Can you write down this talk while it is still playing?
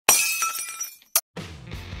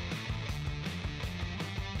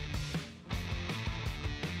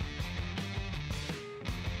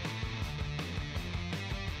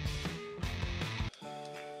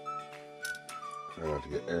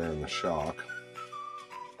get air in the shock.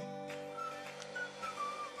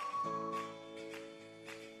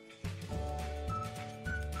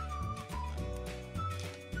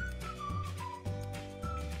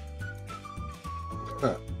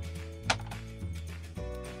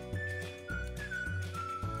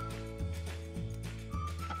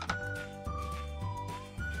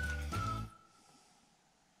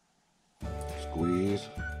 Squeeze.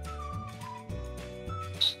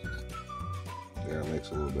 Yeah, it makes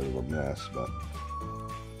a little bit of a mess, but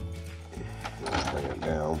let's bring it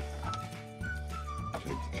down.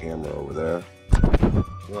 Take the camera over there.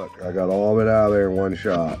 Look, I got all of it out of there in one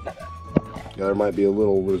shot. Yeah, there might be a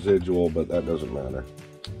little residual, but that doesn't matter.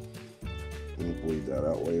 You can bleed that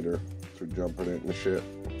out later through jumping it in the shit.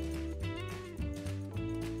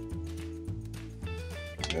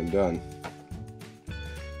 And done.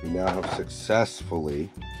 You now have successfully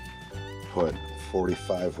put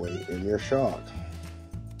 45 weight in your shock.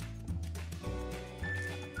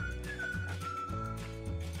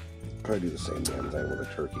 Probably do the same damn thing with a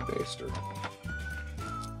turkey baster.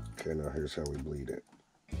 Okay, now here's how we bleed it.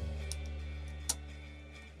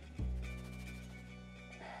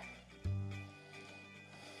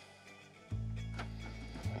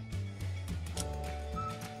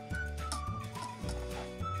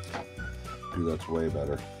 Dude, that's way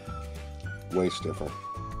better. Way stiffer.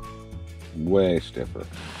 Way stiffer.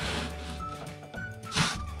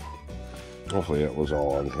 Hopefully it was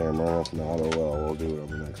all on camera. If not, oh well, we'll do it on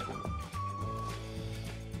the next one.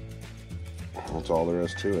 That's all there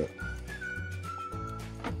is to it.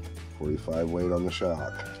 45 weight on the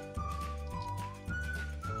shock.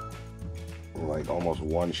 Like almost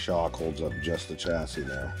one shock holds up just the chassis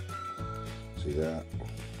now. See that?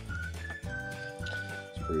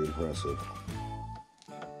 It's pretty impressive.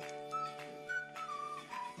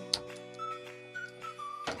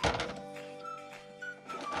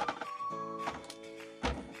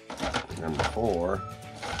 And before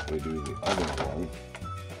we do the other one,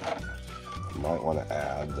 you might want to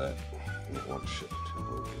add that. You don't want shit to tip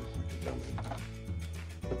over like a dummy.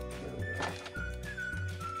 There we go.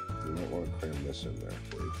 You might want to cram this in there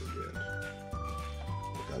before you forget.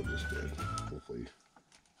 Like I just did. Hopefully.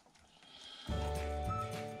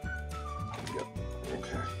 Yep.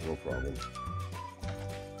 Okay. No problem.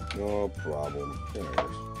 No problem. There it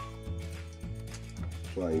is.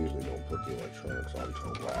 So I usually don't put the electronics on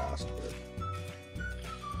until last, but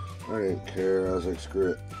I didn't care. I was like,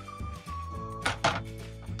 screw it.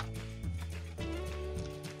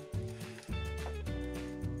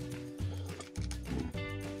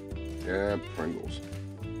 Yeah, Pringles.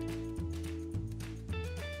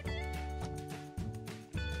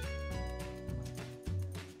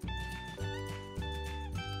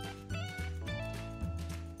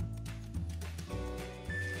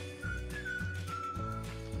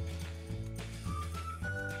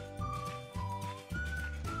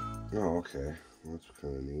 Oh, okay. That's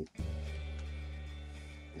kind of neat.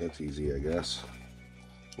 That's easy, I guess.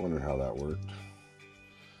 Wondered how that worked.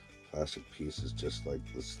 Plastic piece is just like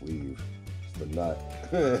the sleeve. It's the nut.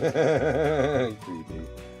 Creepy.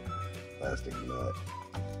 Plastic nut.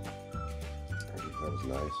 I think that was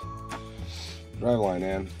nice. Driveline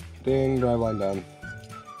in. Ding, driveline done.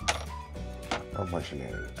 Oh, my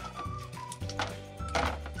shenanigans.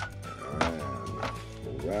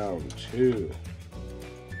 And round two.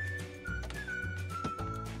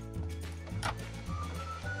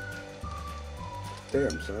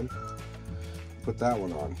 Damn, son. Put that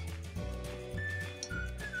one on.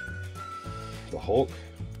 The Hulk.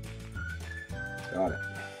 Got it.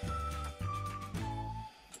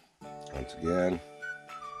 Once again.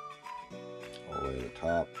 All the way to the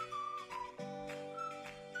top.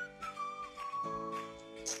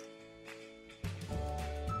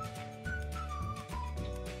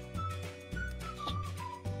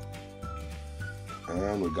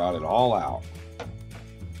 And we got it all out.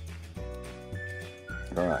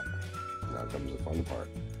 Alright, now comes the fun part.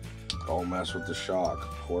 Don't mess with the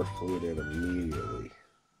shock. Pour fluid in immediately.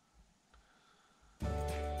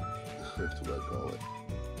 That's what I call it.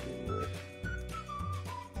 Anyway.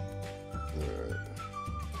 Alright.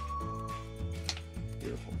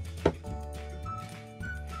 Beautiful.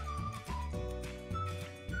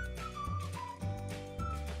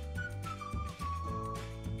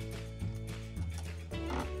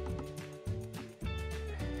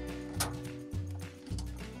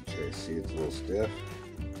 Okay, see it's a little stiff.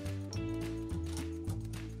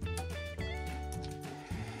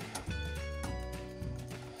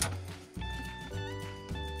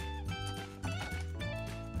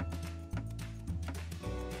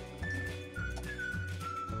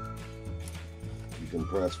 You can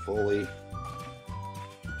press fully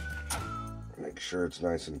Make sure it's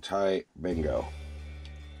nice and tight. Bingo.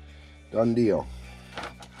 Done deal.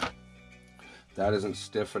 If that isn't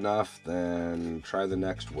stiff enough, then try the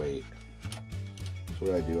next weight. That's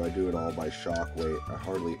what I do. I do it all by shock weight. I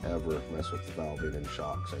hardly ever mess with the valving and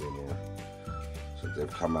shocks anymore. Since they've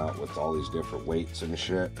come out with all these different weights and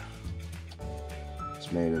shit,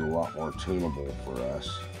 it's made it a lot more tunable for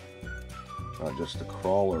us. Not just the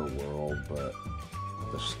crawler world, but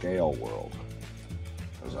the scale world,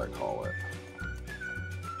 as I call it.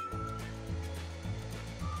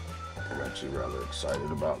 I'm actually rather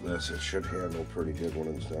excited about this. It should handle pretty good when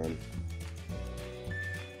it's done.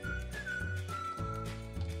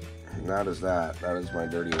 And that is that. That is my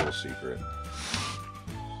dirty little secret.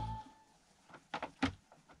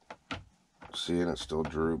 See, and it still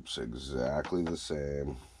droops exactly the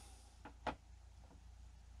same.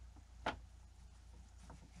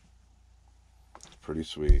 It's pretty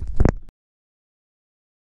sweet.